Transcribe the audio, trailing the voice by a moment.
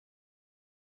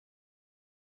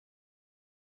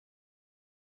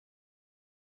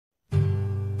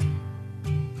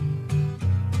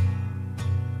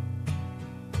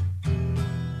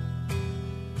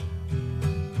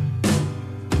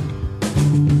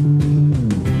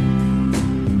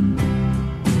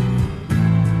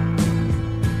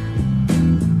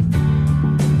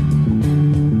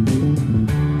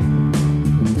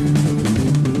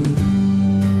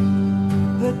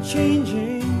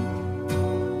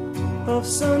of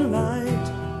sunlight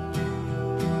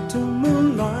to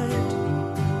moonlight,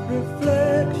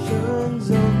 reflections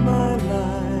of my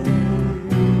life.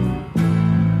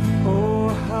 Oh,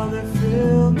 how they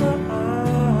fill my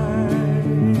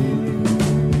eyes.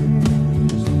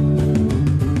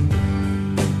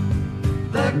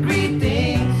 The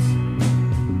greetings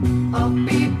of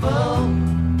people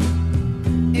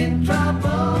in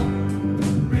trouble,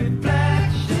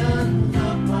 reflections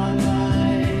of my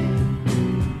life.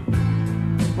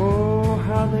 Oh,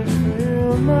 how they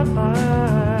fill my eyes.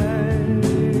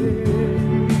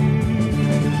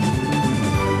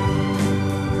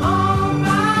 All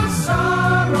my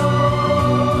sorrow,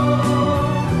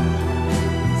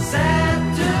 sad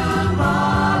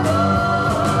tomorrow,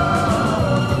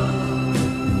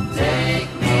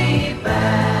 take me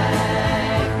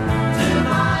back to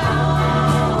my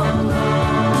own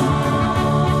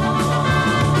home.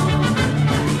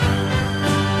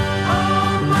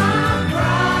 All my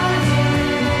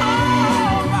crying,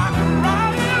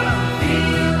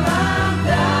 feel I'm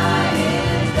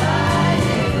dying,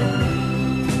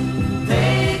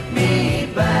 take me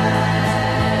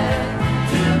back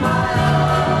to my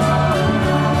own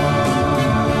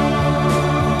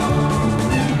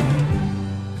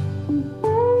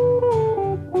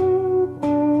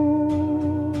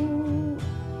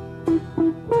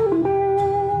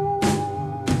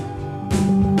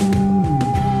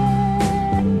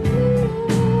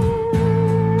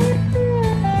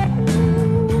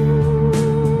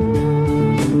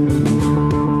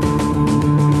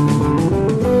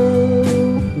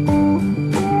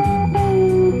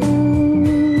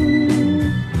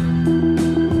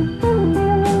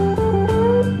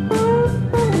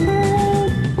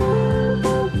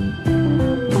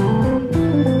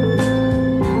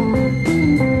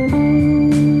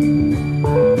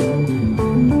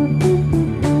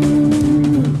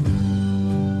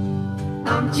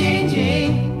I'm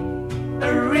changing